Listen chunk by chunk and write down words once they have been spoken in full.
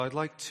I'd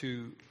like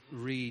to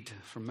read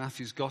from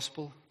Matthew's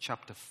Gospel,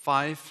 chapter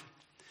 5.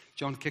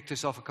 John kicked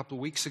us off a couple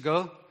of weeks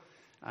ago,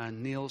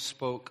 and Neil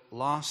spoke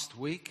last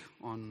week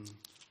on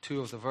 2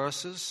 of the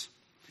verses.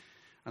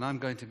 And I'm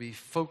going to be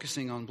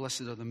focusing on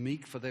blessed are the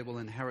meek, for they will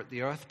inherit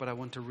the earth. But I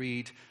want to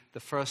read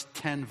the first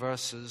 10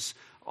 verses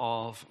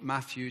of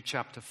Matthew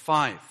chapter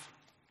 5.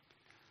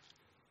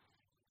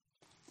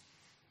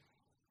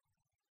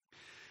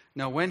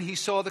 Now, when he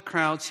saw the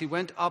crowds, he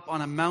went up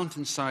on a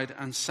mountainside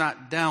and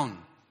sat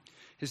down.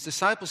 His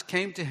disciples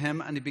came to him,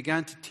 and he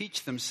began to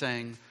teach them,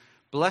 saying,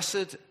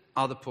 "Blessed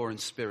are the poor in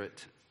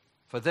spirit,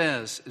 for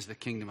theirs is the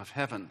kingdom of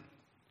heaven.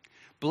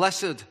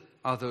 Blessed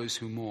are those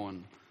who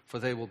mourn, for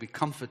they will be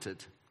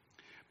comforted.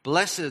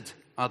 Blessed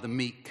are the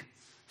meek,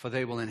 for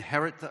they will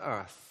inherit the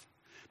earth.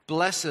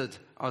 Blessed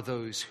are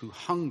those who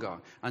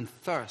hunger and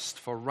thirst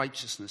for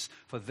righteousness,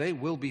 for they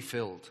will be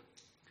filled.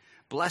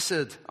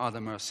 Blessed are the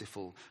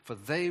merciful, for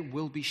they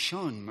will be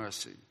shown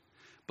mercy.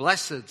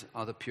 Blessed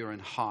are the pure in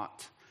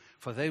heart,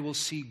 for they will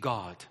see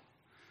God.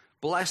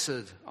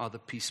 Blessed are the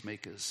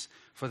peacemakers,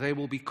 for they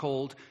will be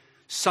called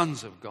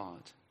sons of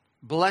God.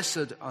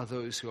 Blessed are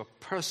those who are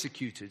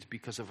persecuted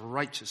because of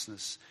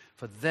righteousness,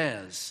 for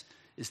theirs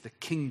is the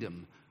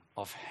kingdom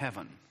of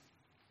heaven."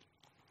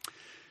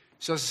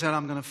 So as I said,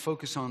 I'm going to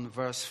focus on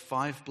verse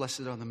 5.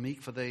 Blessed are the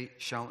meek, for they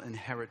shall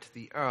inherit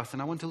the earth.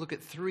 And I want to look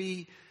at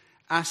 3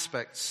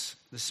 aspects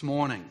this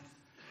morning.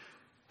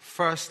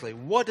 Firstly,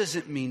 what does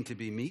it mean to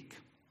be meek?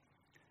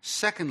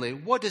 Secondly,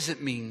 what does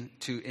it mean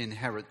to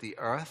inherit the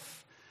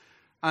earth?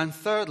 And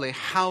thirdly,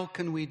 how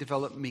can we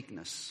develop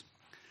meekness?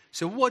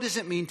 So what does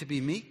it mean to be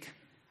meek?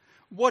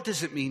 What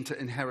does it mean to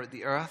inherit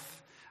the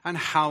earth? And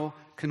how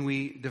can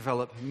we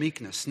develop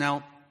meekness?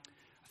 Now,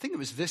 I think it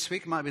was this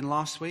week, it might have been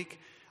last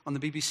week, on the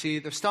BBC,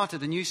 they've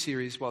started a new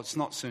series. Well, it's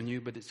not so new,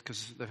 but it's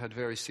because they've had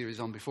various series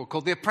on before,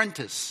 called The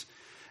Apprentice.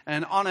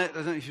 And on it, I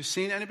don't know if you've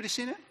seen it. Anybody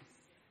seen it?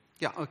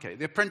 Yeah, okay.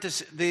 The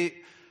Apprentice,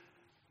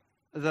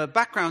 the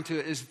background to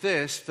it is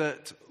this,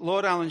 that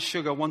Lord Alan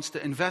Sugar wants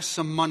to invest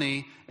some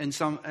money in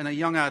a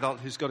young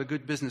adult who's got a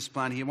good business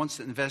plan. He wants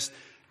to invest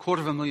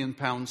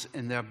 £250,000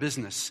 in their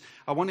business.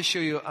 I want to show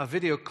you a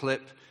video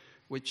clip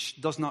which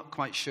does not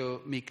quite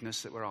show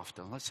meekness that we're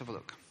after. Let's have a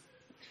look.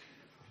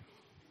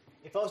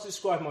 If I was to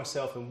describe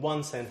myself in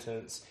one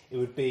sentence, it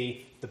would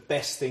be the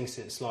best thing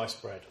since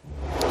sliced bread.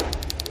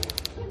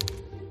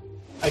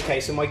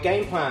 Okay, so my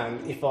game plan,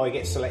 if I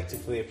get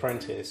selected for The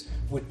Apprentice,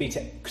 would be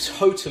to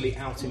totally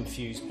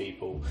out-infuse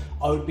people.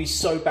 I would be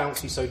so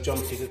bouncy, so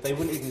jumpy that they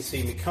wouldn't even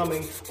see me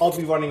coming. I'd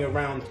be running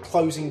around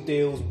closing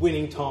deals,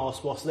 winning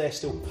tasks, whilst they're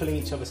still pulling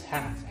each other's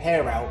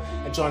hair out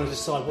and trying to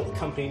decide what the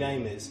company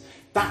name is.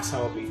 That's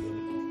how I beat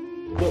them.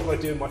 What would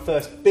I do in my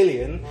first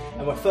billion?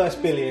 And my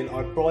first billion,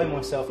 I'd buy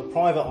myself a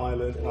private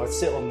island and I'd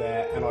sit on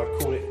there and I'd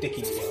call it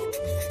Dickie's World.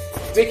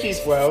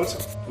 Dickie's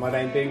World, my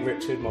name being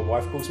Richard, my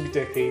wife calls me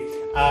Dickie,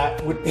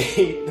 would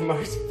be the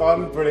most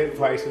fun, brilliant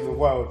place in the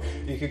world.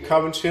 You could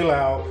come and chill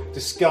out,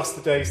 discuss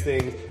the day's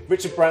things.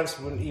 Richard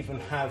Branson wouldn't even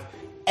have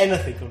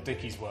anything on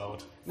Dickie's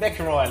World.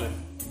 Necker Island,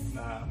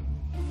 nah.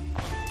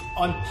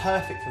 I'm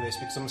perfect for this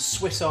because I'm a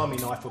Swiss Army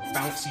knife of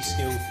bouncy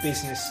skills,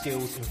 business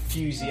skills,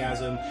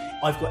 enthusiasm.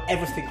 I've got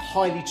everything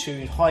highly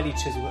tuned, highly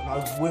chiseled, and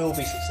I will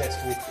be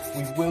successful.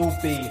 We will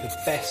be the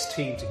best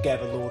team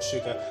together, Lord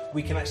Sugar.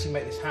 We can actually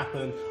make this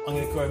happen. I'm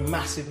going to grow a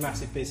massive,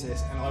 massive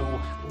business, and I will.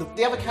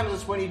 The other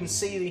candidates won't even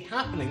see it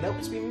happening. They'll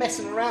just be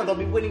messing around. I'll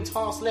be winning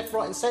tasks left,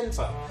 right, and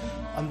centre.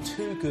 I'm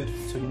too good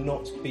to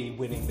not be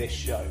winning this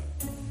show.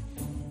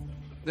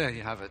 There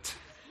you have it.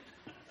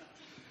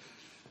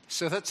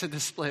 So that's a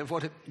display of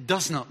what it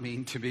does not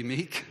mean to be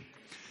meek.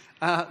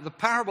 The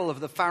parable of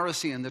the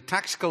Pharisee and the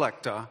tax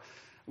collector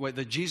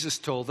that Jesus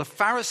told, the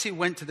Pharisee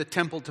went to the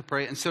temple to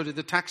pray, and so did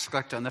the tax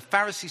collector. And the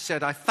Pharisee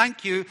said, "I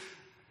thank you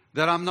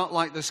that I'm not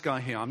like this guy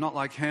here. I'm not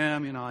like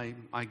him. You know,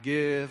 I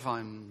give,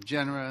 I'm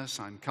generous,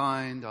 I'm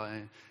kind,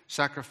 I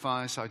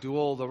sacrifice, I do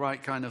all the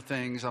right kind of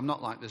things. I'm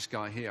not like this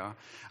guy here."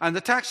 And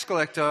the tax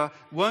collector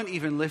won't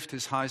even lift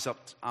his eyes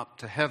up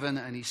to heaven,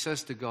 and he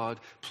says to God,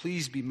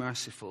 "Please be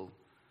merciful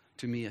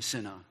to me, a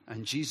sinner."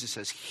 And Jesus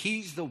says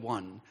he's the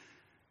one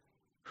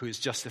who is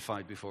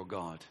justified before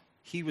God.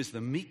 He was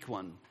the meek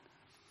one.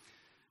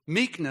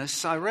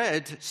 Meekness, I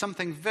read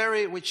something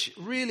which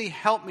really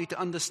helped me to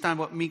understand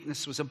what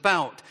meekness was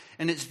about.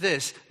 And it's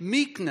this: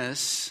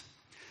 meekness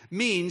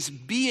means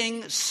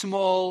being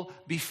small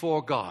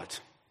before God.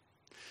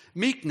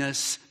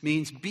 Meekness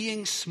means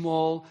being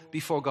small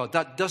before God.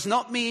 That does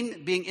not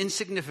mean being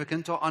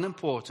insignificant or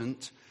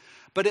unimportant,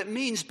 but it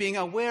means being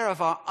aware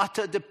of our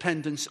utter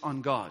dependence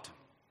on God.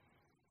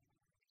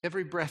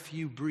 Every breath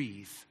you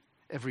breathe,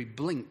 every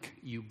blink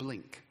you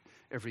blink,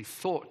 every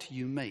thought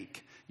you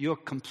make, you're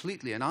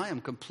completely, and I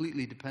am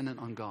completely dependent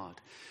on God.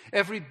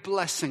 Every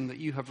blessing that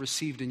you have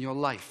received in your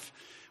life,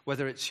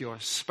 whether it's your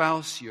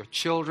spouse, your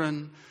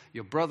children,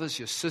 your brothers,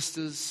 your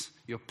sisters,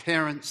 your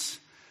parents,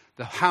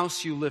 the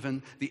house you live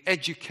in, the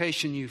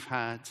education you've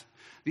had,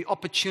 the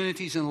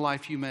opportunities in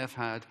life you may have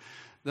had,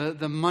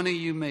 the money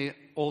you may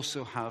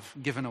also have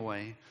given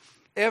away,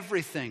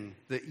 everything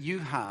that you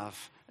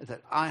have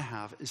that I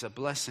have is a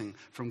blessing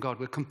from God.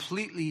 We're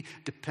completely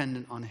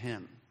dependent on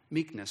him.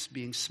 Meekness,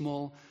 being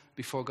small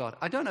before God.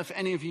 I don't know if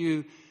any of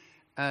you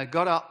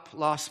got up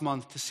last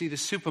month to see the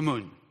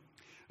supermoon.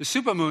 The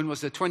supermoon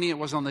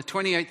was on the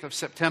 28th of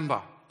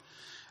September.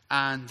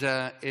 And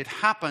it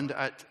happened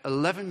at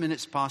 11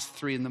 minutes past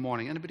 3 in the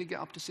morning. Anybody get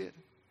up to see it?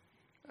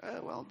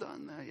 Well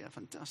done. Yeah,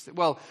 fantastic.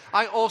 Well,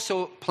 I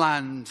also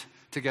planned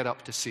to get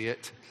up to see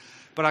it.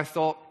 But I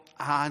thought,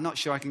 I'm not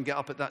sure I can get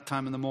up at that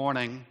time in the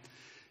morning.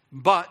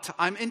 But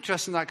I'm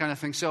interested in that kind of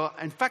thing. So,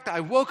 in fact,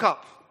 I woke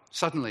up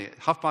suddenly at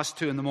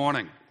 2:30 in the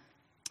morning.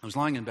 I was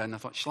lying in bed and I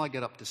thought, shall I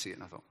get up to see it?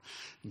 And I thought,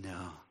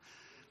 no,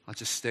 I'll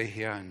just stay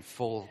here and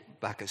fall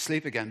back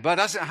asleep again. But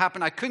as it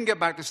happened, I couldn't get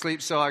back to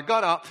sleep, so I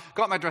got up,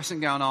 got my dressing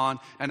gown on,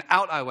 and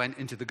out I went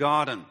into the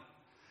garden.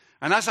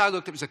 And as I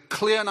looked, it was a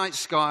clear night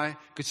sky,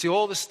 could see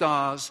all the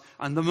stars,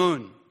 and the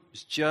moon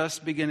was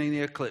just beginning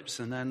the eclipse.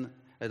 And then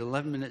at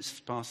 11 minutes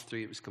past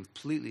 3, it was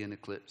completely in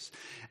eclipse.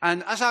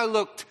 And as I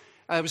looked,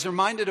 I was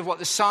reminded of what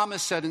the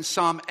psalmist said in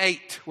Psalm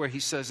 8, where he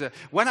says,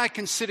 when I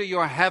consider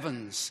your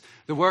heavens,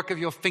 the work of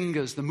your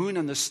fingers, the moon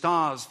and the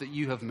stars that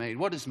you have made,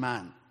 what is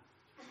man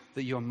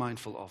that you're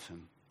mindful of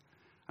him?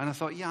 And I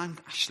thought, yeah, I'm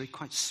actually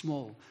quite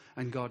small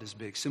and God is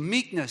big. So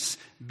meekness,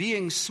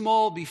 being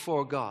small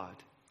before God.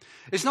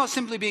 It's not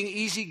simply being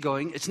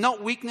easygoing. It's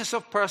not weakness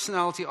of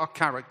personality or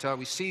character.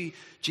 We see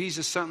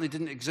Jesus certainly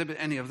didn't exhibit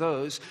any of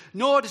those.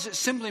 Nor does it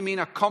simply mean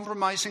a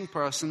compromising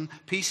person,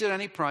 peace at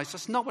any price.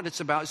 That's not what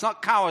it's about. It's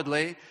not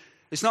cowardly.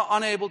 It's not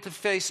unable to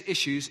face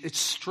issues. It's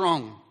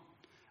strong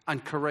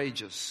and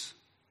courageous.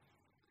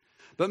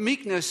 But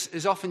meekness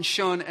is often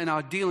shown in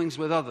our dealings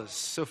with others.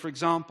 So, for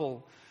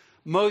example,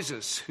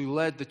 Moses, who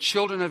led the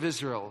children of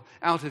Israel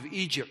out of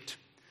Egypt,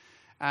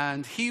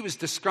 and he was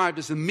described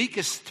as the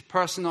meekest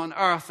person on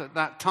earth at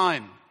that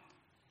time.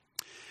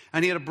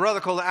 And he had a brother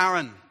called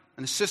Aaron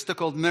and a sister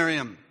called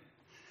Miriam.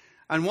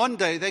 And one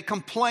day they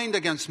complained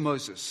against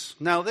Moses.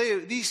 Now,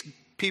 these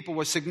people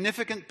were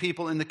significant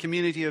people in the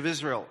community of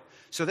Israel.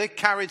 So they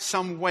carried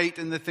some weight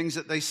in the things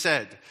that they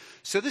said.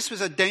 So this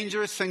was a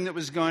dangerous thing that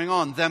was going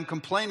on, them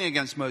complaining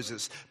against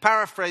Moses.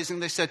 Paraphrasing,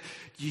 they said,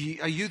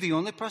 are you the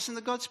only person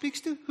that God speaks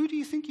to? Who do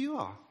you think you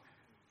are?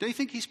 Do you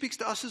think he speaks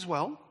to us as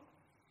well?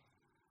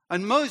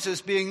 And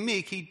Moses, being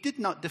meek, he did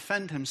not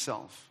defend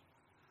himself.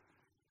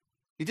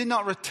 He did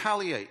not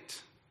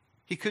retaliate.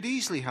 He could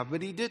easily have,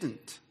 but he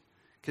didn't,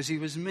 because he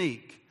was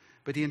meek.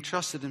 But he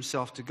entrusted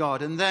himself to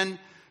God. And then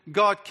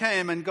God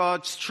came and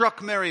God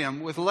struck Miriam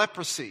with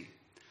leprosy.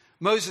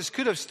 Moses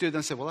could have stood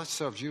and said, well, that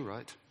serves you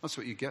right. That's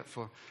what you get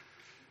for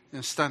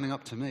standing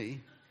up to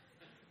me.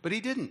 But he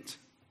didn't.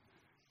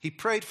 He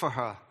prayed for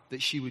her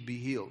that she would be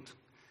healed.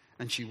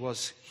 And she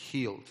was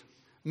healed.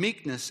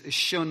 Meekness is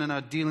shown in our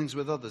dealings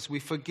with others.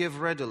 We forgive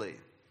readily.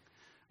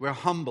 We're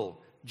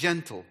humble,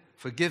 gentle,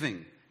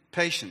 forgiving,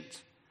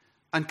 patient,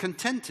 and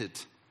contented.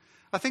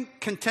 I think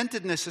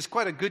contentedness is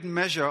quite a good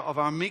measure of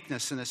our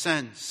meekness in a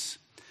sense.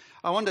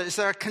 I wonder, is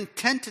there a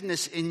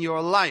contentedness in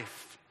your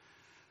life?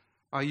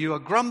 Are you a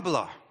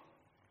grumbler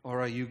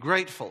or are you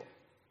grateful?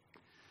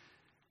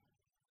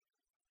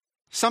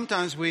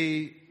 Sometimes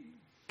we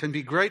can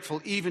be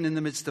grateful even in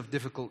the midst of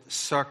difficult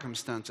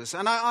circumstances.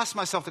 And I ask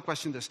myself the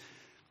question this,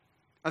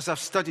 as I've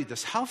studied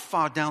this, how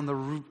far down the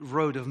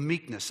road of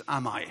meekness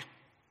am I?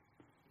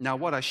 Now,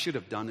 what I should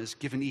have done is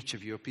given each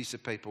of you a piece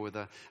of paper with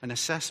an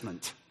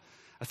assessment,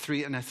 a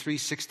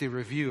 360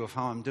 review of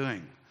how I'm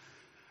doing.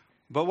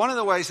 But one of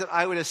the ways that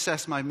I would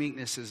assess my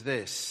meekness is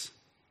this.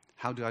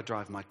 How do I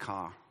drive my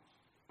car?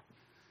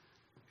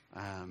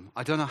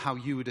 I don't know how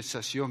you would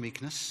assess your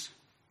meekness.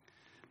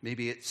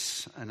 Maybe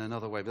it's in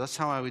another way, but that's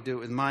how I would do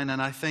it with mine.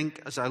 And I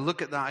think, as I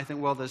look at that, I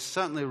think, well, there's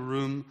certainly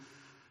room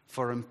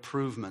for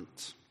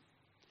improvement.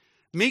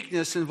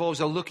 Meekness involves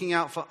a looking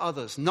out for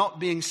others, not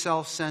being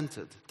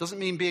self-centered. Doesn't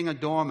mean being a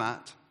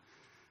doormat,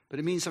 but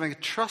it means having a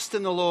trust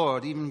in the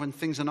Lord even when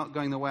things are not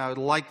going the way I would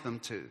like them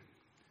to.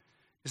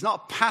 It's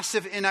not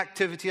passive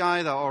inactivity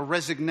either or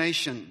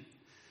resignation.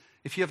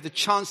 If you have the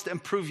chance to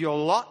improve your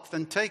lot,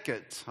 then take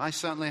it. I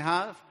certainly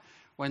have.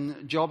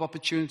 When job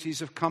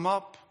opportunities have come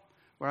up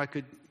where I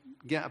could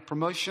get a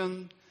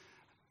promotion,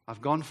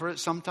 I've gone for it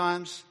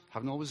sometimes.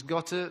 Haven't always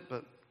got it,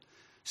 but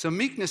so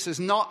meekness is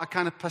not a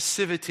kind of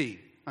passivity.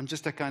 I'm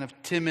just a kind of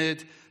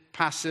timid,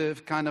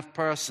 passive kind of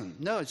person.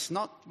 No, it's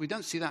not. We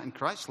don't see that in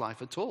Christ's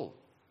life at all.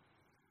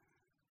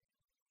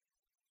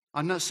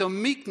 So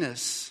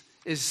meekness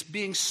is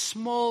being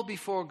small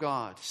before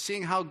God,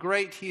 seeing how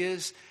great he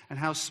is and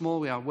how small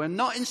we are. We're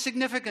not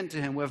insignificant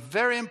to him. We're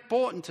very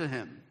important to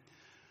him.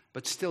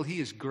 But still, he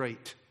is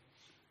great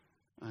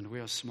and we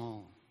are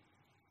small.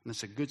 And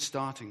it's a good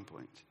starting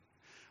point.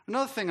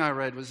 Another thing I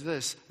read was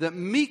this, that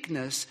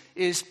meekness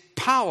is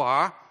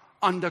power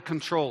under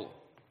control.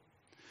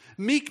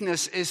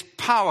 Meekness is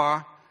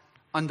power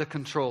under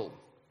control.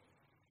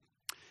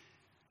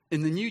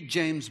 In the new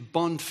James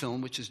Bond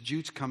film, which is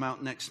due to come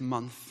out next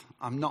month,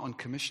 I'm not on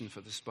commission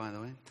for this, by the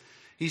way,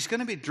 he's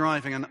going to be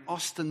driving an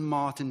Aston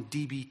Martin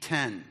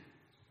DB10,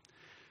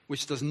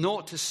 which does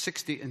 0 to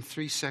 60 in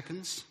 3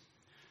 seconds,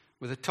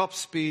 with a top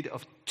speed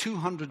of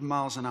 200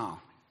 miles an hour.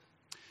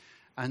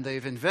 And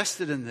they've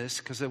invested in this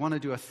because they want to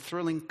do a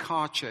thrilling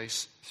car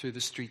chase through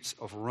the streets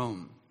of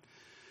Rome.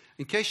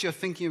 In case you're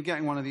thinking of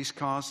getting one of these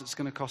cars, it's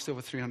going to cost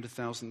over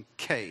 300,000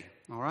 K,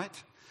 all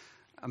right?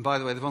 And by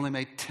the way, they've only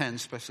made 10,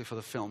 especially for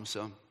the film,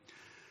 so.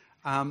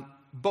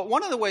 But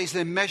one of the ways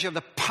they measure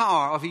the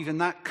power of even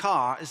that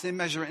car is they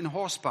measure it in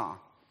horsepower.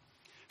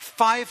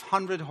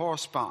 500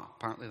 horsepower,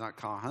 apparently that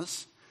car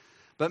has.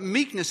 But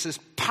meekness is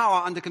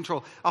power under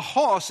control. A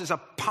horse is a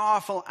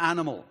powerful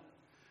animal.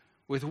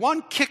 With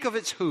one kick of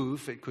its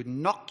hoof, it could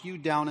knock you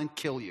down and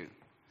kill you.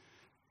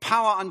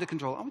 Power under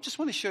control. I just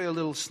want to show you a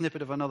little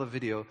snippet of another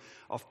video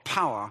of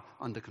power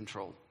under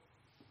control.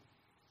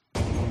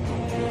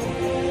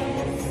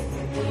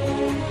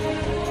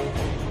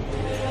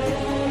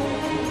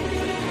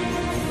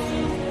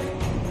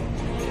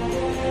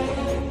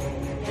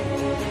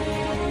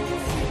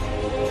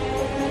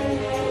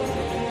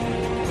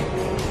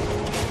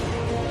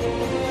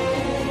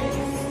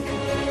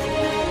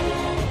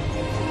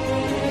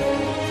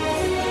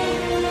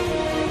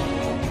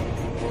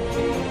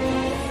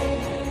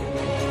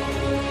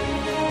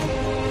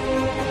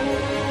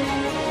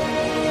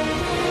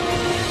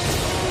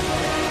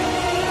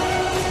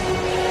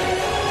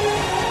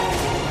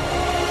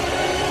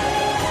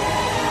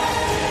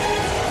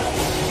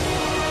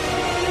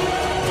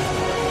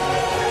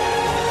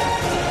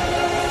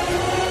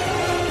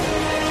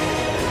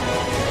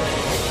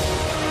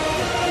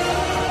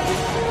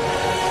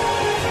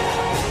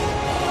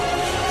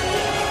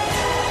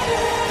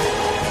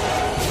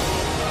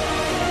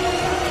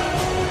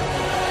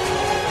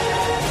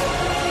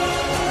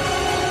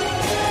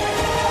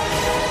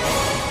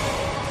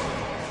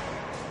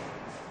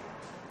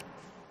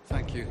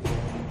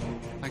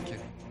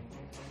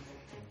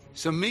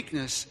 So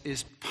meekness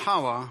is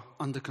power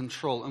under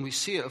control, and we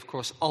see it, of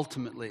course,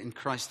 ultimately in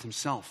Christ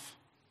himself.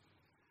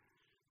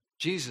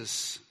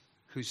 Jesus,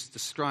 who's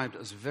described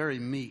as very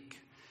meek,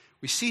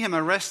 we see him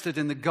arrested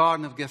in the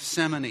Garden of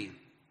Gethsemane.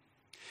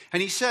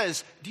 And he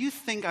says, "Do you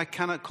think I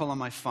cannot call on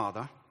my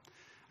Father?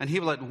 And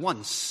he will at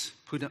once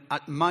put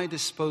at my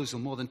disposal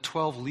more than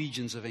 12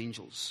 legions of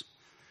angels."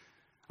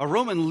 A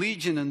Roman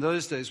legion in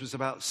those days was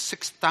about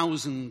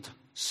 6,000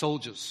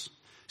 soldiers.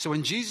 So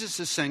when Jesus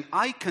is saying,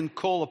 I can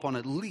call upon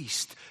at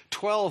least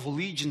 12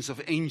 legions of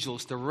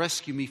angels to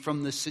rescue me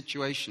from this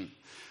situation.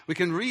 We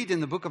can read in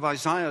the book of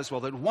Isaiah as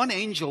well that one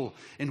angel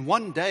in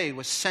one day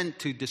was sent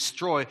to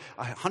destroy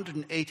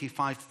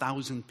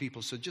 185,000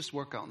 people. So just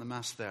work out the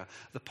math there,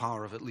 the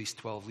power of at least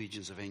 12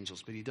 legions of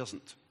angels. But he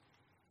doesn't.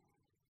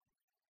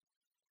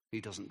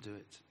 He doesn't do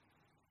it.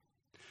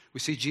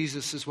 We see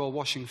Jesus as well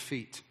washing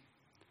feet.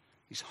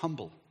 He's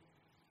humble.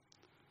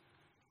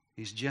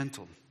 He's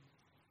gentle.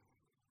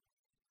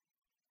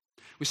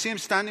 We see him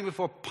standing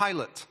before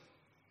Pilate.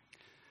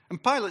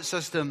 And Pilate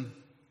says to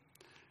him,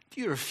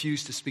 "Do you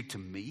refuse to speak to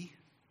me?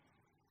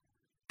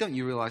 Don't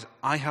you realize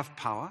I have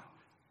power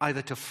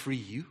either to free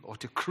you or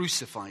to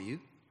crucify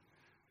you?"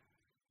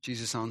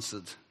 Jesus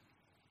answered,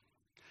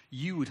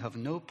 "You would have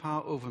no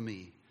power over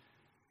me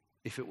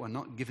if it were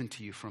not given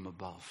to you from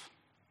above."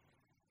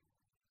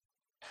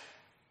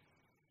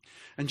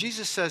 And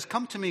Jesus says,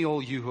 "Come to me,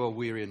 all you who are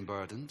weary and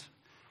burdened,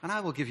 and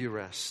I will give you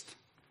rest.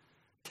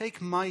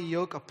 Take my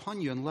yoke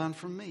upon you and learn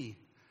from me,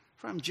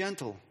 for I'm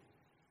gentle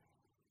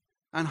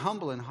and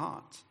humble in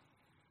heart,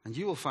 and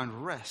you will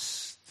find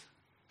rest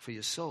for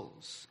your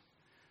souls.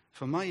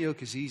 For my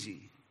yoke is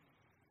easy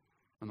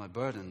and my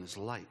burden is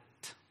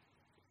light."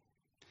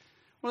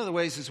 One of the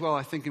ways as well,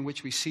 I think, in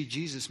which we see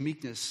Jesus'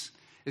 meekness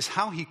is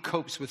how he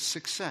copes with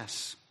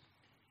success.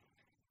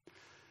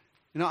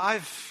 You know,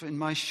 I've, in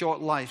my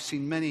short life,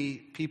 seen many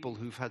people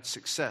who've had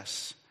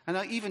success. And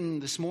even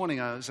this morning,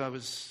 as I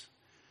was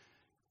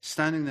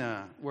standing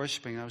there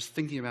worshiping, I was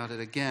thinking about it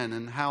again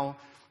and how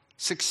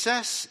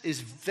success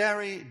is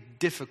very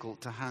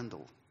difficult to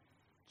handle.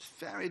 It's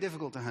very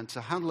difficult to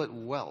handle it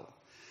well.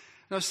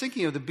 And I was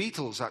thinking of the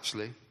Beatles,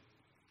 actually.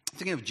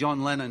 Thinking of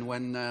John Lennon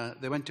when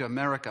they went to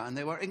America, and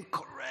they were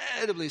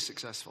incredibly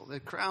successful. There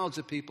were crowds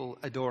of people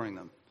adoring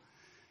them.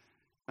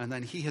 And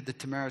then he had the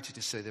temerity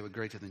to say they were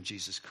greater than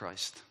Jesus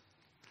Christ.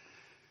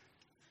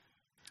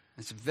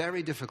 It's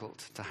very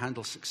difficult to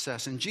handle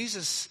success. And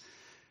Jesus,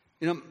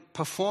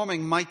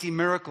 performing mighty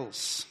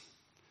miracles,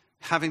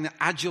 having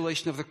the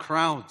adulation of the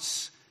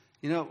crowds.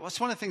 That's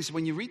one of the things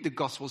when you read the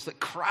Gospels, that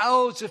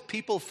crowds of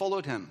people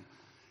followed him.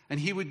 And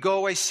he would go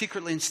away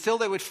secretly, and still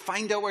they would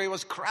find out where he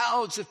was.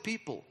 Crowds of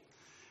people.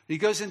 He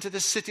goes into the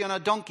city on a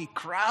donkey.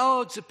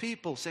 Crowds of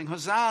people saying,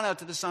 "Hosanna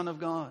to the Son of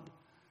God,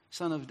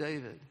 Son of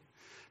David."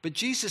 But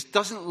Jesus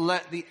doesn't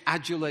let the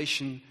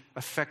adulation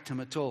affect him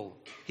at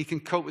all. He can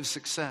cope with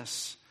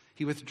success.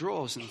 He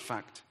withdraws, in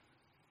fact.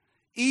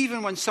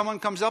 Even when someone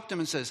comes up to him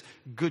and says,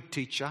 "Good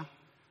teacher,"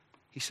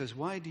 he says,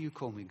 "Why do you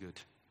call me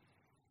good?"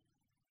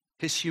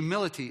 His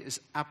humility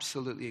is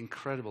absolutely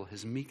incredible,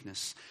 his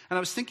meekness. And I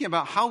was thinking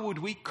about how would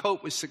we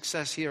cope with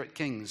success here at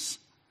King's?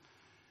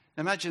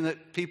 Imagine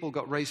that people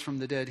got raised from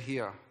the dead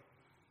here.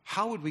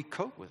 How would we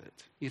cope with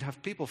it? You'd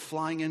have people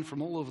flying in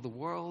from all over the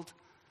world.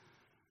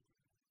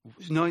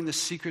 knowing the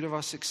secret of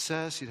our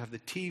success. You'd have the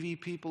TV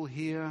people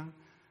here.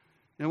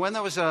 You know, when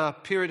there was a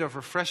period of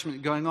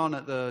refreshment going on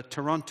at the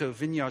Toronto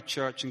Vineyard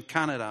Church in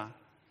Canada,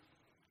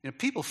 you know,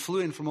 people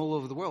flew in from all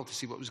over the world to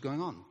see what was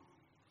going on,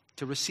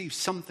 to receive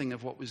something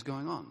of what was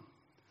going on.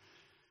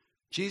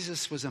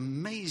 Jesus was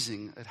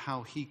amazing at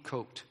how he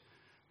coped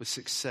with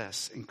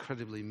success,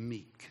 incredibly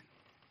meek.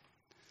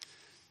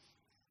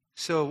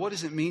 So what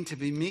does it mean to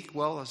be meek?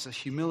 Well, there's a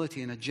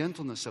humility and a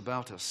gentleness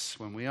about us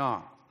when we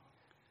are.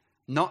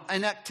 Not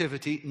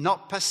inactivity,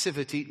 not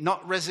passivity,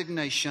 not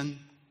resignation,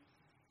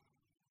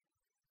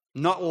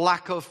 not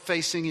lack of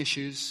facing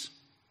issues.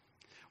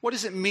 What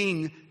does it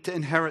mean to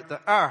inherit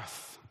the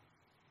earth?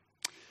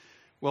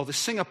 Well, the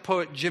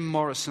singer-poet Jim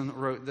Morrison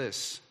wrote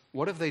this.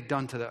 What have they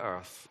done to the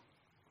earth?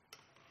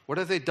 What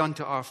have they done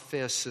to our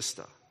fair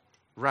sister?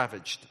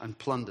 Ravaged and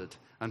plundered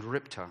and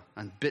ripped her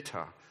and bit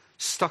her,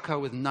 stuck her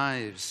with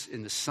knives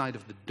in the side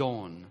of the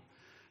dawn,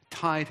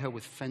 tied her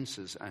with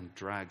fences and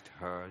dragged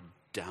her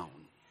down.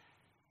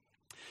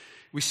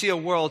 We see a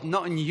world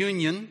not in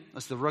union,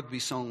 as the rugby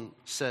song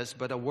says,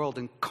 but a world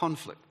in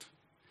conflict.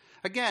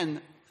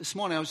 Again, this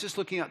morning I was just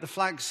looking at the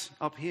flags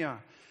up here.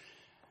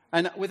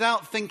 And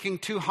without thinking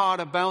too hard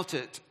about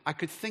it, I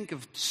could think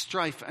of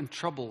strife and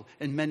trouble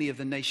in many of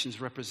the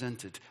nations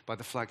represented by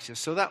the flags here.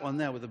 So that one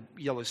there with the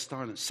yellow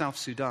star in it, South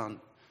Sudan.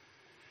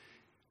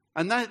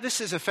 And this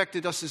has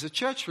affected us as a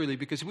church, really,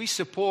 because we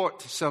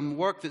support some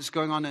work that's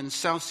going on in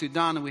South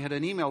Sudan, and we had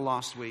an email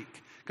last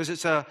week, because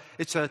it's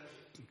a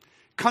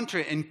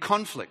country in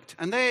conflict,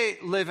 and they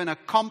live in a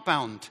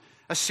compound,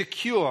 a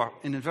secure,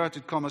 in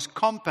inverted commas,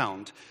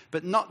 compound,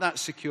 but not that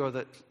secure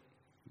that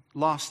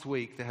last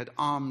week they had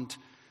armed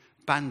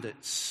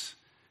bandits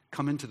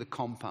come into the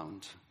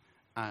compound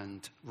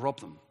and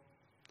rob them.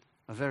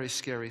 A very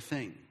scary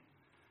thing.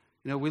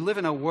 You know, we live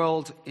in a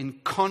world in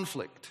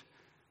conflict.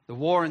 The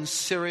war in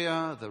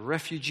Syria, the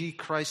refugee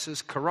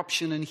crisis,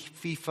 corruption in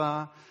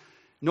FIFA.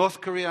 North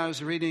Korea, I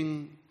was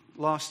reading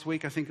last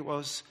week, I think it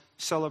was,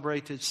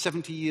 celebrated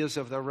 70 years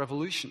of their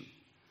revolution.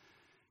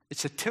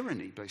 It's a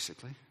tyranny,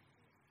 basically.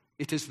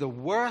 It is the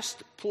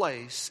worst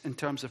place in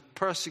terms of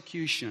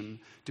persecution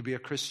to be a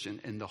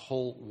Christian in the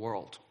whole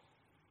world.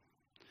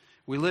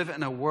 We live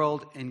in a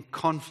world in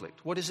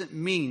conflict. What does it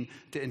mean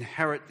to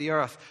inherit the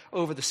earth?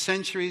 Over the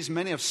centuries,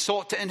 many have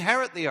sought to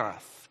inherit the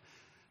earth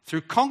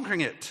through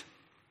conquering it.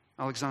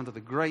 Alexander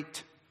the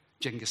Great,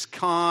 Genghis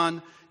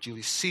Khan,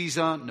 Julius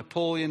Caesar,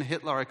 Napoleon,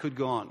 Hitler, I could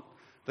go on.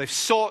 They've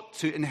sought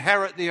to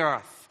inherit the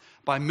earth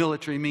by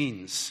military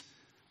means.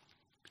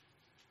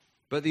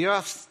 But the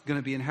earth's going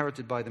to be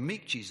inherited by the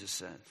meek, Jesus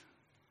said.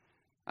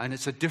 And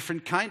it's a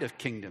different kind of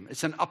kingdom.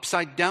 It's an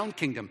upside-down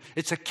kingdom.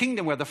 It's a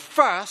kingdom where the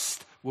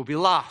first will be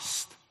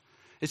last.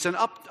 It's an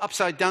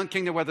upside-down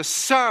kingdom where the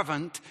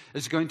servant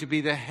is going to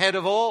be the head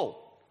of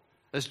all,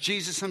 as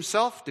Jesus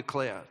himself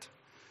declared.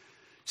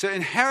 So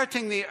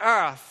inheriting the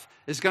earth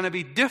is going to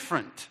be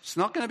different. It's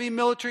not going to be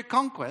military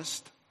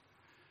conquest,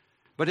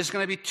 but it's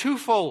going to be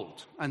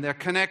twofold, and they're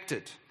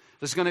connected.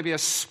 There's going to be a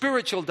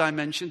spiritual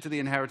dimension to the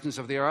inheritance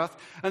of the earth,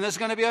 and there's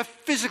going to be a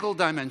physical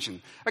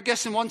dimension. I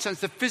guess in one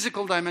sense, the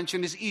physical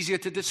dimension is easier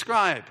to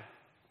describe.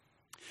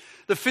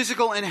 The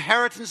physical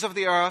inheritance of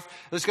the earth,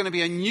 there's going to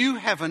be a new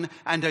heaven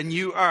and a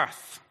new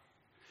earth.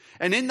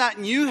 And in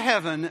that new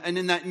heaven and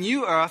in that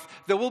new earth,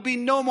 there will be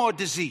no more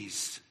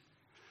disease.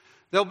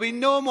 There'll be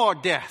no more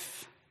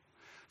death.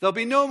 There'll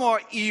be no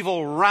more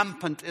evil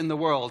rampant in the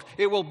world.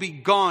 It will be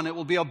gone. It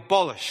will be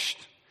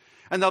abolished.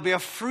 And there'll be a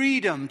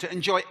freedom to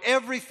enjoy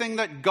everything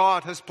that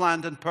God has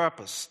planned and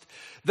purposed.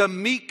 The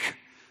meek,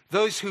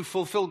 those who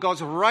fulfill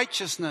God's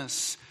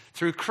righteousness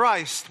through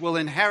Christ, will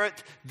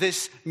inherit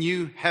this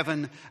new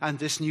heaven and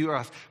this new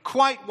earth.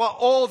 Quite what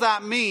all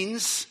that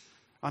means,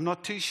 I'm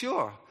not too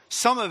sure.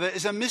 Some of it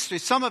is a mystery.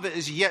 Some of it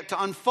is yet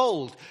to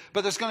unfold.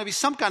 But there's going to be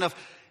some kind of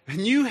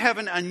new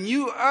heaven and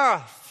new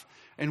earth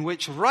in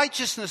which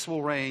righteousness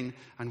will reign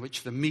and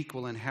which the meek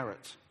will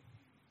inherit.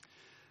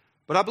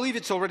 But I believe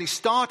it's already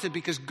started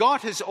because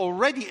God has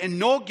already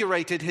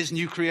inaugurated his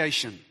new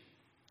creation.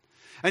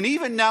 And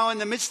even now, in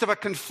the midst of a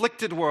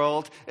conflicted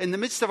world, in the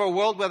midst of a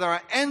world where there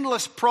are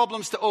endless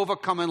problems to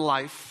overcome in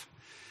life,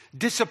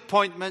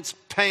 disappointments,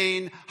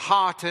 pain,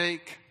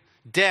 heartache,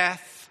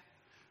 death,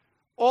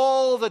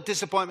 all the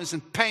disappointments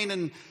and pain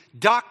and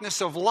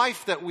darkness of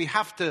life that we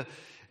have to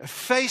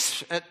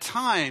face at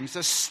times,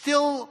 there's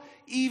still,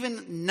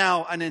 even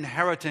now, an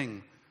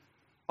inheriting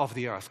of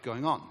the earth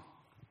going on.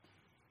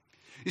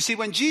 You see,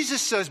 when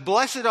Jesus says,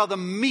 blessed are the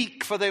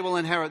meek, for they will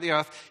inherit the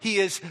earth, he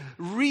is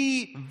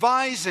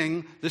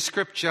revising the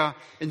scripture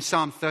in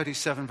Psalm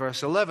 37,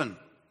 verse 11.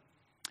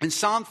 In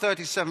Psalm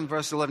 37,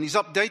 verse 11, he's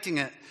updating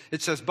it.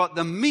 It says, but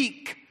the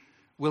meek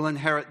will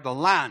inherit the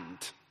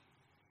land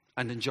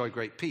and enjoy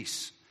great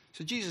peace.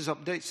 So Jesus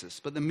updates this.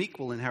 But the meek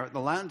will inherit the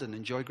land and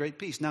enjoy great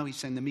peace. Now he's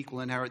saying the meek will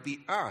inherit the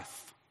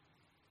earth.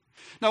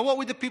 Now, what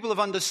would the people have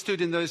understood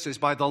in those days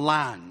by the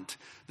land?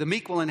 The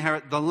meek will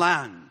inherit the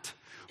land.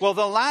 Well,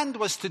 the land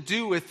was to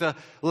do with the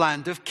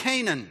land of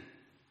Canaan,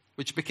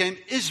 which became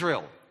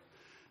Israel.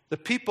 the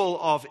people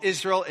of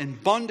Israel in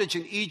bondage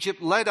in Egypt,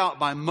 led out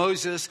by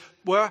Moses,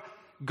 were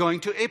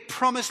going to a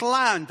promised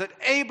land that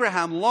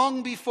Abraham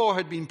long before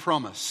had been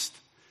promised.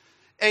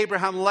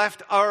 Abraham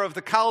left Ur of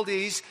the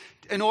Chaldees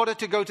in order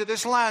to go to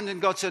this land,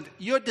 and God said,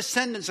 your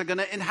descendants are going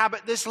to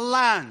inhabit this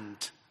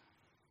land.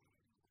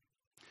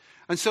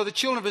 And so the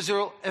children of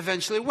Israel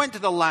eventually went to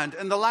the land,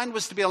 and the land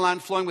was to be a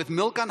land flowing with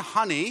milk and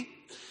honey,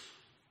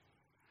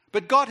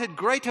 but God had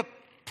greater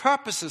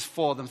purposes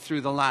for them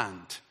through the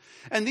land.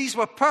 And these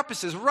were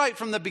purposes right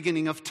from the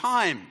beginning of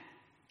time.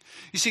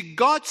 You see,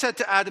 God said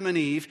to Adam and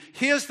Eve,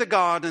 here's the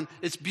garden,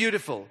 it's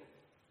beautiful.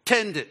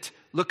 Tend it,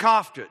 look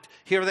after it.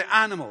 Here are the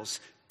animals,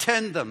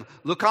 tend them,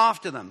 look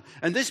after them.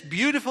 And this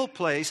beautiful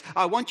place,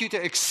 I want you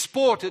to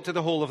export it to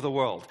the whole of the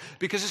world.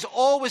 Because it's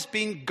always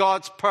been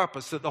God's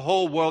purpose that the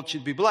whole world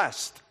should be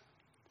blessed.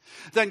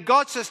 Then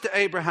God says to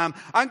Abraham,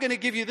 I'm going to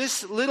give you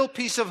this little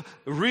piece of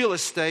real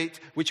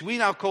estate, which we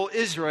now call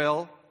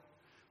Israel,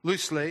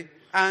 loosely,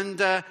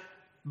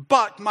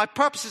 but my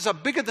purposes are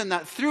bigger than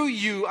that. Through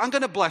you, I'm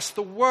going to bless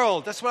the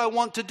world. That's what I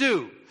want to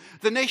do.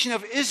 The nation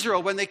of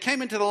Israel, when they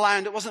came into the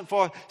land, it wasn't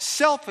for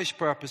selfish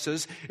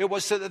purposes. It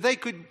was so that they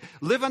could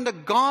live under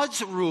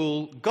God's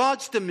rule,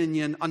 God's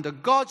dominion, under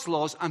God's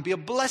laws, and be a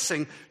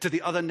blessing to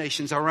the other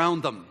nations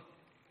around them.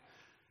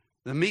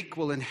 The meek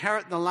will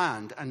inherit the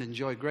land and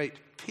enjoy great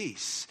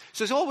peace.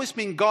 So it's always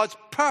been God's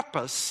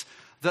purpose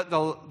that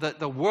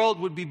the world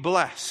would be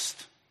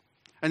blessed.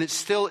 And it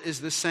still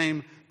is the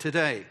same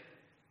today.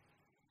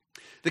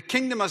 The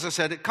kingdom, as I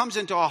said, it comes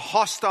into a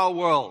hostile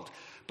world.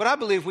 But I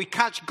believe we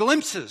catch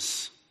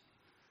glimpses.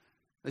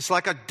 It's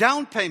like a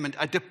down payment,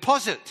 a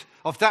deposit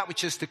of that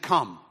which is to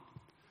come.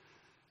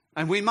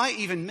 And we might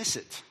even miss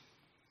it.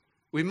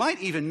 We might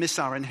even miss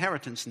our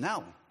inheritance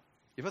now.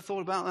 You ever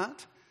thought about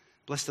that?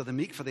 Blessed are the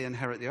meek, for they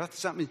inherit the earth.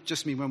 Does that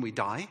just mean when we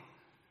die?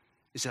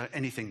 Is there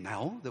anything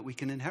now that we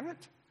can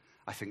inherit?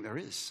 I think there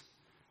is.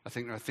 I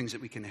think there are things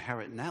that we can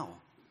inherit now.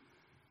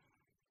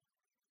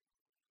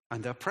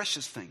 And they're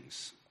precious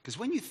things. Because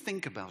when you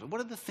think about it,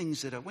 what are the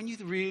things that are, when you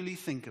really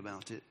think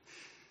about it,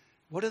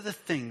 what are the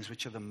things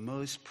which are the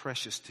most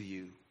precious to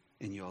you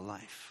in your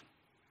life?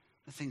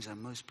 The things that are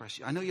most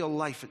precious. I know your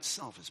life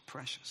itself is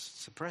precious.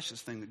 It's a precious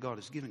thing that God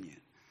has given you.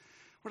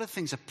 What are the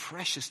things that are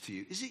precious to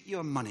you? Is it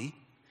your money?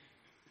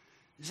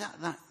 Is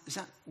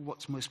that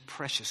what's most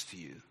precious to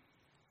you?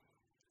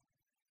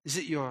 Is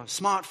it your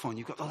smartphone?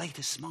 You've got the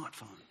latest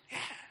smartphone. Yeah,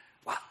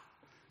 wow.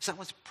 Is that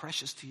what's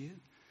precious to you?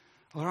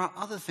 Or are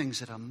other things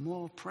that are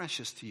more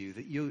precious to you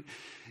that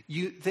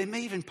they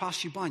may even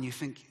pass you by and you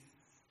think,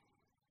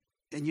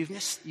 and you've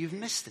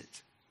missed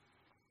it.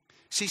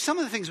 See, some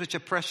of the things which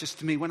are precious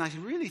to me, when I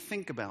really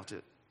think about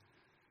it,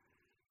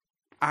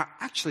 are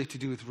actually to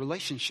do with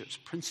relationships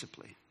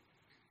principally.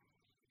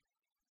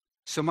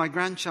 So my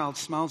grandchild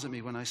smiles at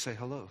me when I say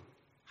hello.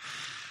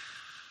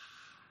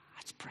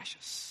 That's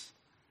precious.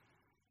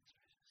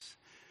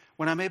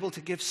 When I'm able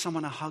to give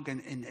someone a hug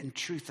in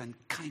truth and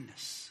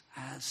kindness,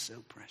 that's so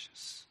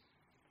precious.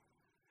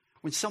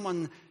 When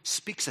someone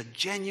speaks a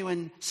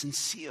genuine,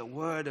 sincere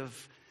word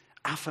of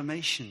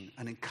affirmation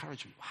and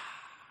encouragement, wow,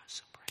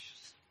 so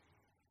precious.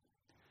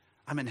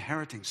 I'm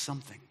inheriting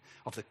something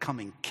of the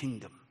coming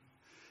kingdom.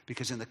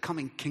 Because in the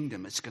coming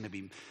kingdom, it's going to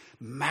be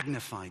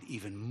magnified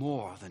even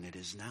more than it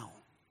is now.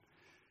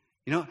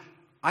 You know,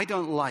 I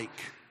don't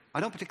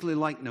particularly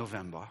like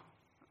November,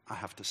 I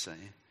have to say.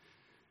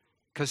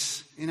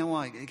 Because, you know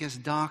why? It gets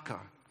darker.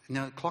 You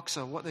know, clocks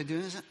are, what they're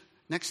doing, is it?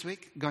 Next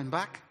week, going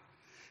back?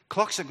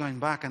 Clocks are going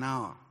back an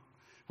hour,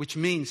 which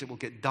means it will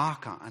get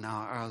darker an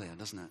hour earlier,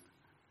 doesn't it?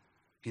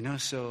 You know,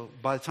 so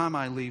by the time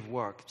I leave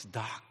work, it's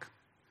dark.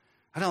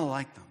 I don't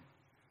like them.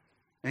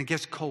 And it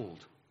gets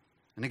cold.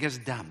 And it gets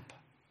damp.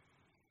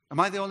 Am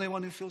I the only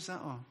one who feels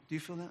that? Or do you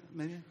feel that,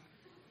 maybe?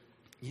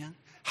 Yeah.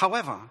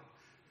 However,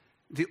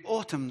 the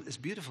autumn is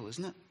beautiful,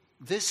 isn't it?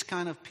 This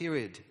kind of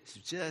period is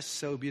just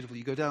so beautiful.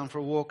 You go down for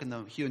a walk in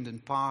the Hughenden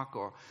Park,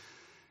 or,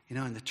 you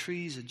know, and the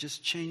trees are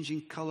just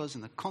changing colors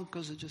and the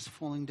conkers are just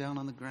falling down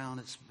on the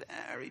ground. It's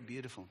very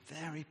beautiful,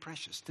 very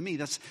precious. To me,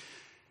 that's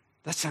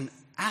an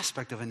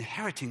aspect of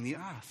inheriting the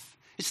earth.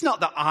 It's not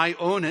that I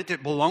own it,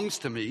 it belongs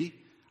to me.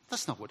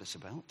 That's not what it's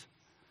about.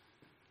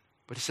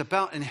 But it's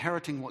about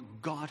inheriting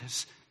what God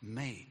has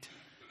made.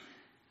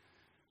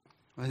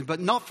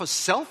 But not for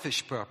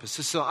selfish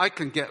purposes, so I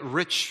can get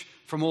rich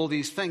from all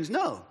these things.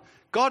 No.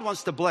 God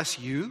wants to bless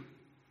you.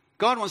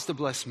 God wants to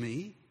bless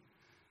me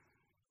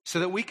so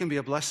that we can be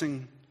a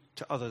blessing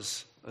to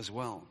others as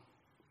well.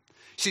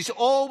 See, it's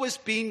always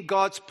been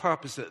God's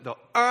purpose that the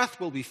earth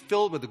will be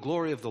filled with the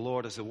glory of the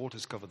Lord as the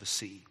waters cover the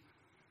sea.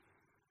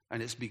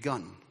 And it's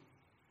begun.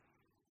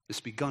 It's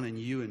begun in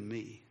you and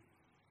me.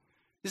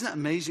 Isn't it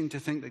amazing to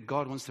think that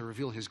God wants to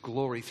reveal his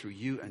glory through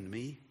you and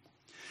me?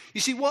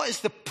 You see, what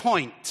is the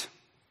point?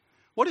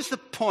 What is the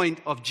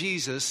point of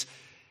Jesus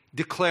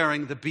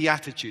declaring the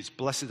Beatitudes?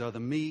 Blessed are the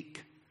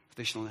meek, for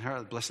they shall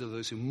inherit. Blessed are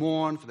those who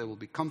mourn, for they will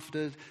be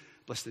comforted.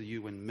 Blessed are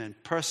you when men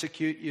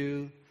persecute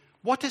you.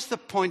 What is the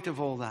point of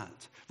all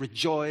that?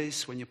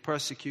 Rejoice when you're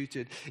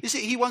persecuted. Is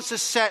it he wants to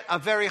set a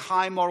very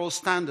high moral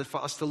standard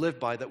for us to live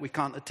by that we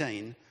can't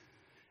attain?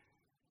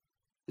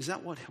 Is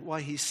that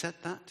why he said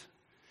that?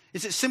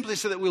 Is it simply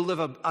so that we'll live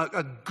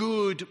a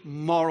good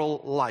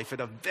moral life at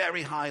a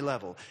very high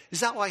level? Is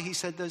that why he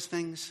said those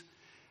things?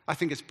 I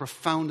think it's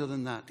profounder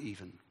than that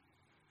even.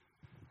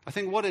 I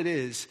think what it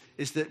is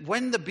that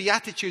when the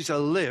Beatitudes are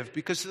lived,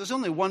 because there's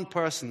only one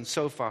person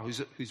so far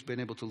who's been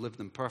able to live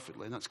them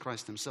perfectly, and that's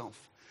Christ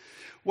himself.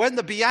 When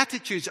the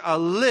Beatitudes are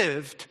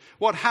lived,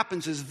 what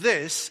happens is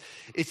this: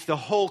 it's the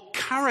whole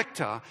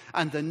character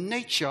and the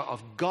nature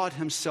of God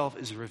himself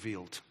is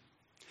revealed.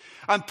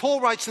 And Paul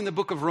writes in the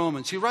book of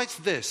Romans, he writes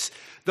this: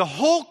 the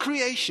whole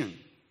creation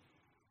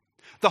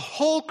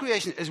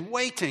is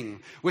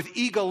waiting with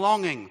eager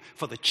longing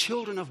for the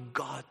children of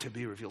God to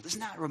be revealed.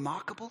 Isn't that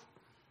remarkable?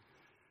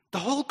 The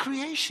whole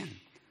creation.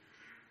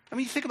 I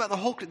mean, you think about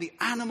the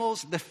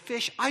animals, the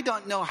fish. I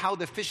don't know how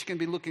the fish can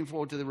be looking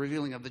forward to the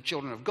revealing of the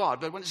children of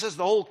God. But when it says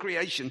the whole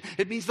creation,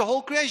 it means the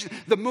whole creation.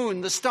 The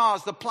moon, the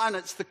stars, the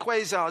planets, the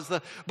quasars,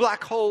 the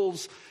black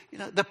holes,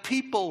 the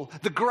people,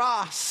 the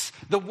grass,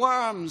 the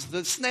worms,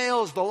 the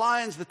snails, the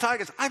lions, the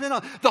tigers. I don't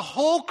know. The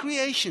whole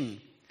creation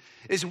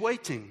is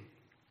waiting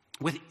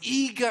with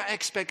eager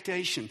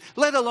expectation,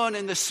 let alone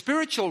in the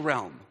spiritual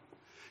realm.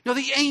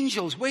 The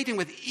angels waiting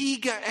with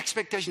eager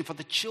expectation for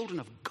the children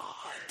of God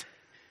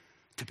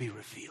to be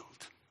revealed.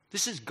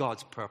 This is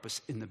God's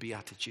purpose in the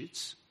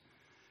Beatitudes.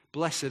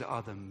 Blessed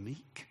are the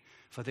meek,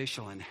 for they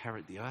shall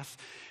inherit the earth.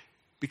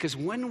 Because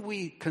when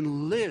we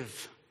can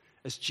live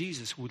as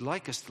Jesus would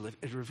like us to live,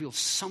 it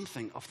reveals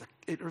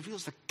it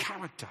reveals the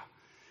character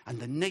and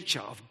the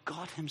nature of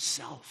God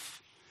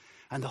himself.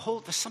 And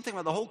there's something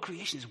about the whole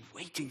creation is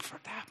waiting for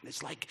it to happen.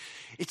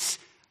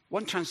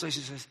 One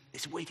translation says,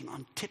 it's waiting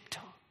on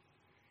tiptoe.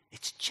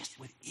 It's just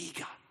with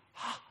eager.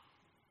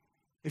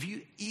 Have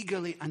you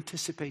eagerly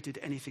anticipated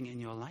anything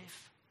in your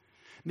life?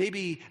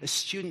 Maybe as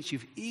students,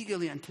 you've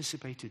eagerly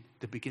anticipated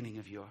the beginning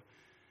of your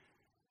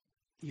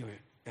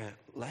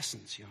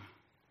lessons, your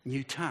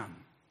new term.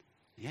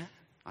 Yeah?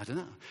 I don't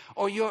know.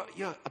 Or you're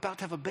about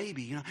to have a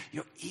baby.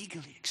 You're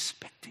eagerly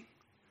expecting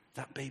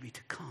that baby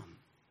to come.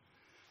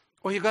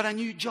 Or you've got a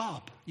new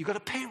job. You've got a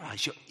pay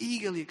rise. You're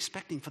eagerly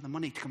expecting for the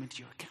money to come into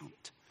your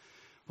account.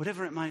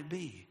 Whatever it might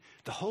be,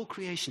 the whole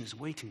creation is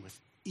waiting with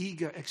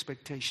eager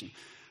expectation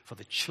for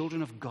the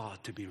children of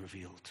God to be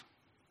revealed.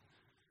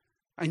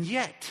 And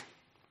yet,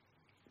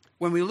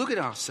 when we look at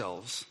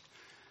ourselves,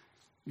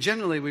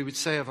 generally we would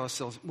say of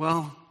ourselves,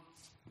 well,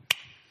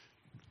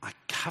 I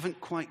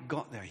haven't quite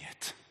got there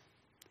yet.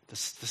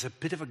 There's a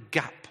bit of a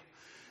gap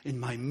in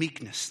my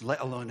meekness, let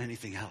alone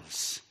anything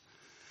else.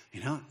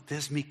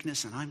 There's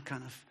meekness and I'm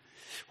kind of,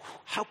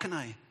 how can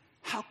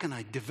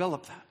I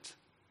develop that?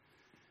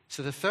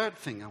 So the third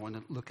thing I want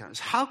to look at is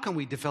how can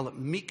we develop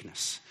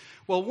meekness?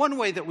 Well, one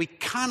way that we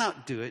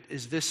cannot do it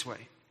is this way.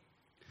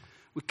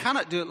 We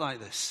cannot do it like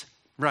this.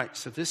 Right,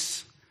 so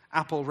this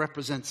apple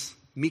represents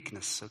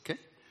meekness, okay?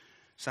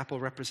 This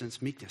apple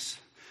represents meekness.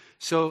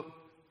 So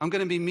I'm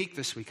going to be meek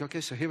this week,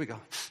 okay? So here we go.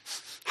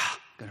 I'm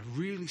going to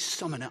really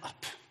summon it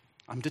up.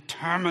 I'm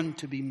determined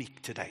to be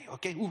meek today,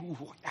 okay?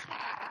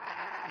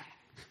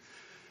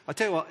 I'll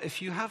tell you what,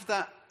 if you have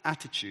that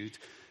attitude,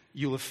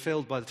 you'll have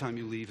failed by the time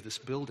you leave this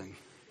building.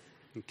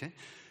 Okay?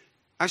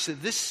 Actually,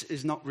 this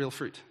is not real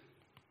fruit.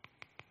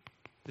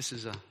 This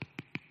is a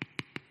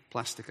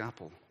plastic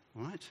apple,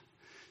 all right?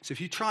 So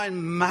if you try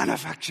and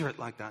manufacture it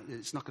like that,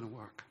 it's not going to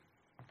work.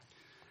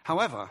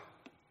 However,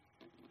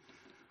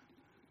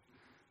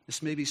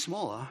 this may be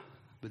smaller,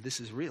 but this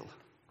is real.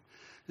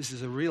 This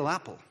is a real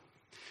apple.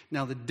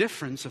 Now, the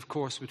difference, of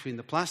course, between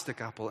the plastic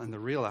apple and the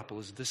real apple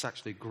is this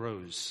actually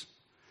grows.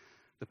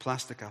 The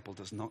plastic apple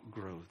does not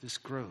grow. This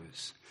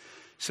grows.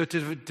 So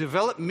to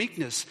develop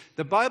meekness,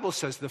 the Bible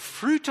says the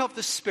fruit of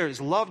the Spirit is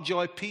love,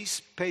 joy,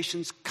 peace,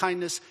 patience,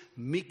 kindness,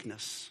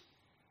 meekness,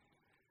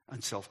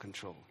 and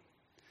self-control.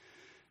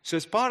 So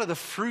it's part of the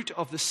fruit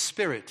of the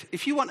Spirit.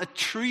 If you want a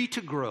tree to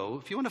grow,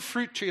 if you want a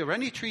fruit tree or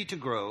any tree to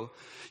grow,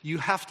 you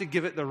have to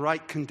give it the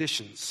right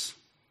conditions.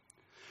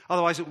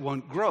 Otherwise it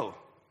won't grow.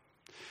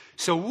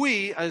 So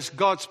we, as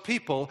God's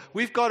people,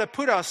 we've got to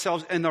put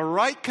ourselves in the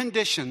right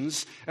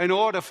conditions in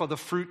order for the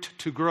fruit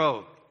to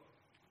grow.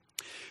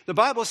 The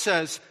Bible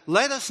says,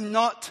 let us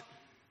not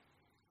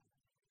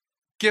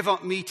give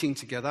up meeting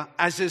together,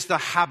 as is the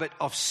habit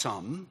of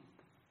some,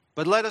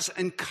 but let us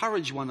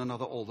encourage one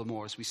another all the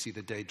more as we see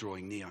the day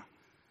drawing near.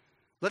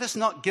 Let us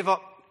not give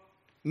up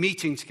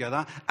meeting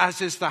together,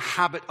 as is the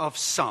habit of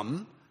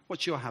some.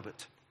 What's your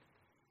habit?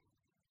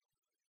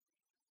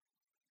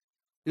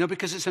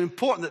 Because it's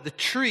important that the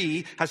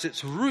tree has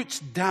its roots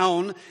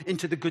down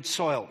into the good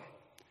soil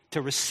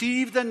to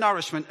receive the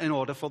nourishment in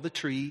order for the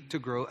tree to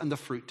grow and the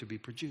fruit to be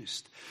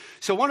produced.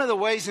 So one of the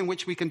ways in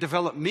which we can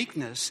develop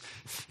meekness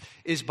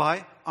is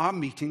by our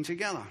meeting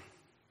together.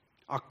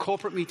 Our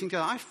corporate meeting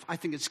together. I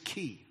think it's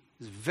key.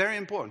 It's very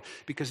important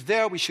because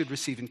there we should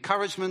receive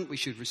encouragement, we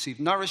should receive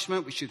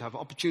nourishment, we should have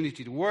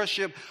opportunity to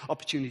worship,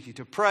 opportunity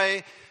to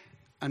pray.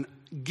 and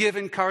give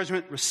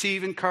encouragement,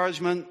 receive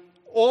encouragement,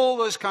 all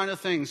those kind of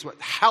things that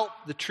help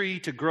the tree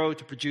to grow,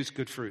 to produce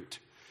good fruit.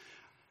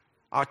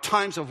 Our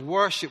times of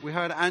worship, we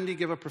heard Andy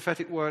give a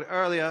prophetic word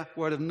earlier,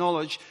 word of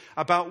knowledge,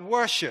 about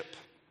worship.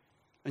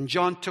 And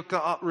John took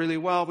that up really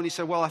well when he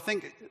said, well, I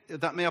think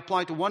that may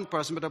apply to one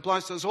person, but it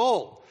applies to us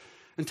all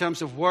in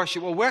terms of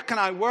worship. Well, where can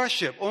I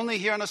worship? Only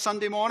here on a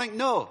Sunday morning?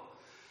 No.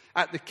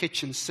 At the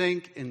kitchen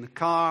sink, in the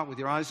car, with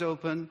your eyes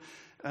open.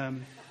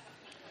 In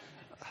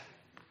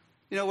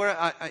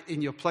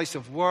your place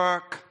of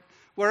work,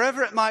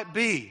 wherever it might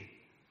be.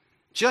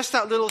 Just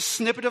that little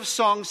snippet of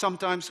song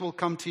sometimes will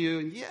come to you,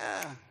 and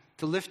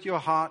to lift your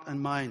heart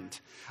and mind.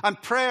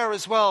 And prayer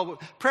as well.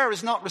 Prayer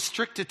is not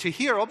restricted to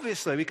here,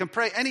 obviously. We can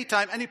pray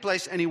anytime, any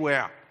place,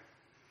 anywhere.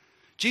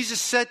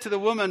 Jesus said to the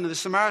woman, the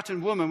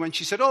Samaritan woman, when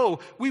she said, oh,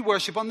 we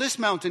worship on this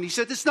mountain. He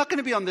said, it's not going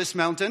to be on this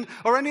mountain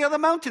or any other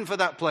mountain for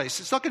that place.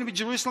 It's not going to be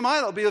Jerusalem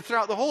either. It'll be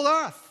throughout the whole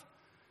earth.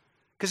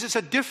 Because it's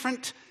a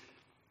different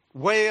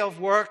way of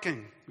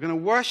working. We're going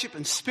to worship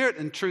in spirit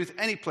and truth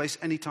any place,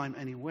 anytime,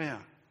 anywhere.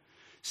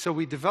 So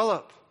we can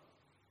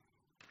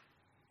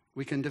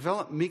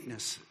develop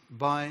meekness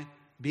by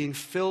being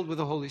filled with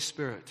the Holy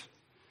Spirit,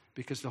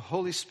 because the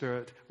Holy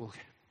Spirit will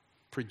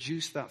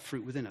produce that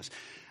fruit within us.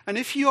 And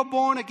if you are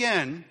born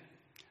again,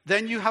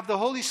 then you have the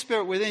Holy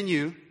Spirit within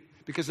you,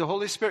 because the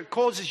Holy Spirit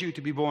causes you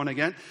to be born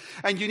again,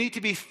 and you need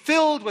to be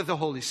filled with the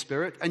Holy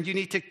Spirit, and you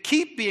need to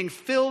keep being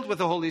filled with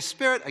the Holy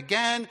Spirit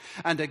again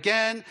and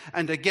again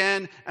and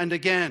again and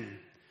again.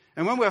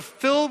 And when we're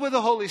filled with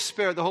the Holy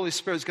Spirit's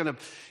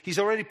He's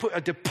already put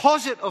a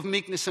deposit of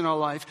meekness in our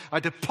life,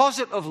 a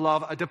deposit of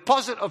love, a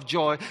deposit of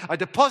joy, a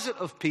deposit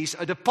of peace,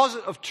 a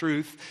deposit of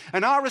truth.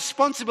 And our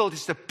responsibility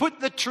is to put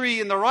the tree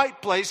in the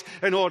right place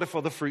in order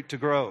for the fruit to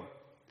grow.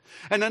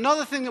 And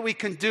another thing that we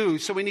can do,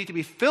 so we need to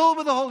be filled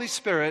with the Holy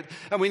Spirit,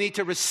 and we need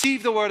to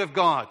receive the Word of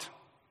God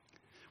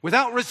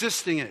without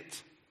resisting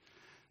it.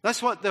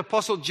 That's what the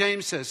Apostle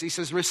James says. He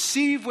says,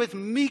 receive with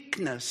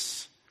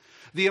meekness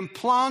the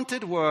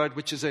implanted word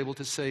which is able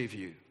to save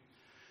you.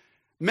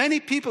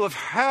 Many people have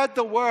heard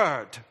the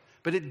word,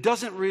 but it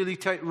doesn't really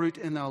take root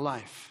in their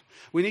life.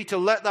 We need to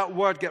let that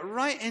word get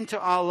right into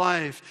our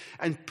life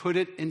and put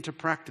it into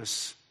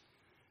practice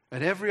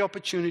at every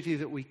opportunity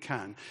that we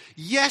can.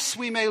 Yes,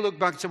 we may look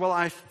back and say, well,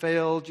 I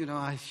failed,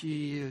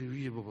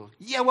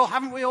 Yeah, well,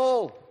 haven't we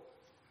all?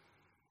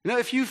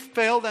 If you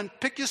fail, then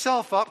pick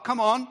yourself up, come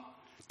on,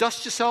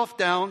 dust yourself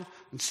down,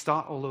 and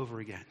start all over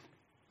again.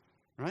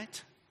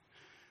 Right?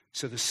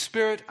 So the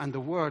Spirit and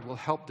the Word will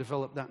help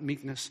develop that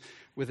meekness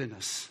within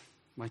us.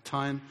 My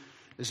time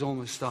is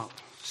almost up.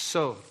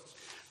 So,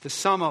 to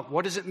sum up,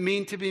 what does it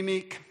mean to be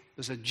meek?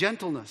 There's a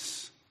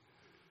gentleness.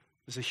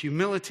 There's a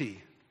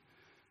humility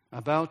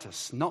about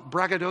us. Not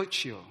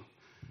braggadocio.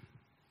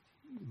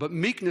 But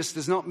meekness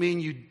does not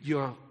mean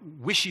you're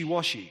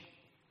wishy-washy.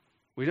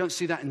 We don't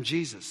see that in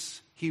Jesus.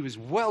 He was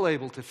well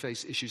able to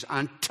face issues,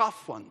 and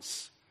tough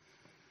ones.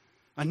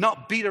 And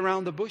not beat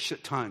around the bush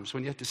at times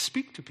when you had to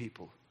speak to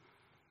people.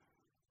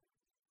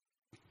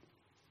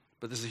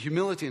 But there's a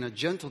humility and a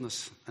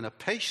gentleness and a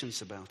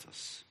patience about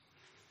us.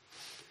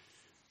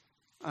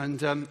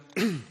 And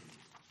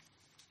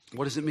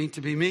what does it mean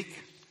to be meek?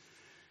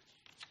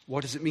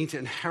 What does it mean to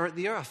inherit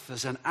the earth?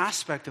 There's an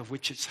aspect of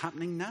which it's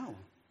happening now.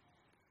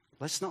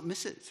 Let's not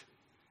miss it.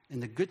 In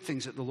the good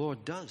things that the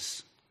Lord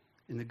does,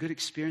 in the good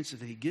experiences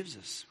that He gives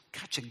us,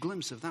 catch a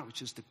glimpse of that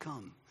which is to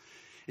come.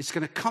 It's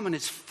going to come in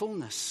its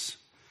fullness.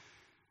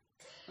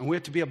 And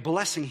we're to be a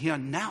blessing here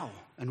now.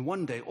 And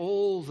one day,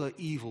 all the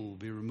evil will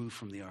be removed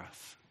from the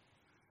earth.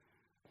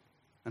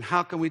 And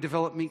how can we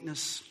develop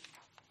meekness?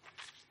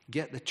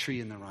 Get the tree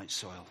in the right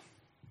soil.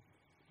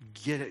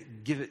 Give it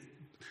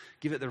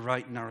the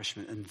right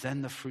nourishment, and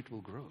then the fruit will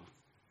grow.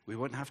 We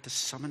won't have to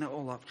summon it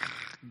all up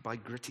by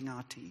gritting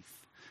our teeth.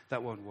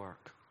 That won't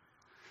work.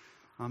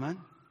 Amen?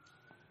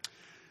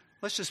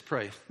 Let's just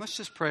pray. Let's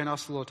just pray and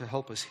ask the Lord to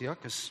help us here,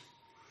 because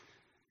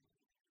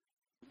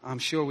I'm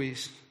sure we're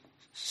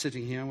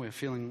sitting here and we're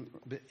feeling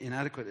a bit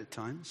inadequate at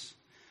times.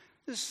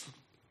 Just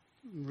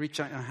reach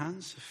out your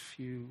hands if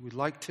you would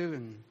like to,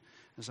 and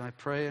as I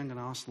pray, I'm going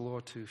to ask the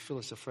Lord to fill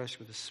us afresh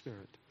with His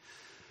Spirit.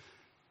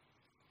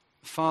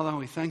 Father,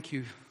 we thank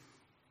You.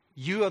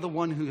 You are the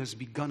one who has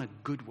begun a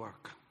good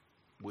work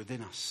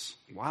within us.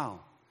 Wow.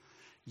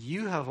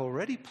 You have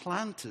already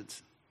planted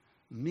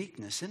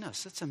meekness in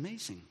us. That's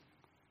amazing.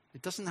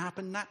 It doesn't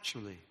happen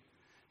naturally.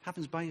 It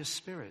happens by Your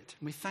Spirit.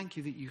 And we thank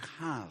You that You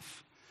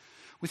have.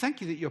 We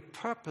thank You that Your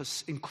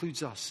purpose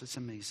includes us. It's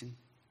amazing.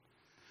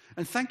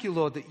 And thank You,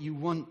 Lord, that You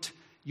want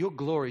Your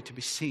glory to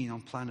be seen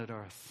on planet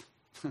Earth,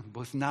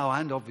 both now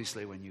and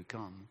obviously when You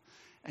come.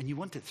 And You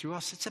want it through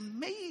us. It's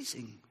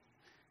amazing.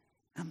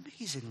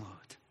 Amazing,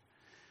 Lord.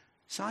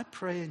 So I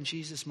pray in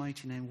Jesus'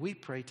 mighty name, we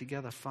pray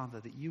together, Father,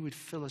 that You would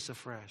fill us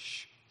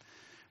afresh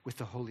with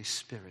the Holy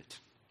Spirit.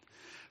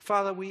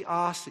 Father, we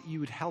ask that You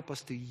would help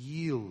us to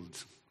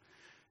yield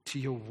to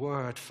Your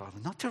word, Father.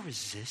 Not to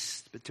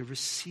resist, but to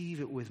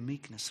receive it with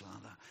meekness,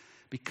 Father,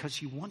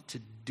 because You want to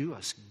do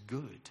us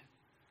good.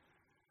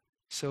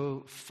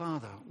 So,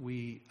 Father,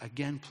 we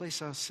again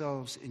place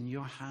ourselves in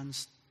your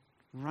hands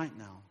right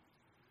now.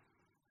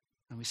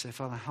 And we say,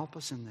 Father, help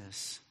us in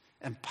this.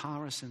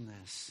 Empower us in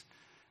this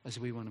as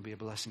we want to be a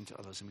blessing to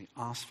others. And we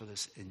ask for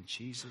this in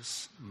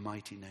Jesus'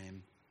 mighty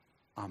name.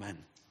 Amen.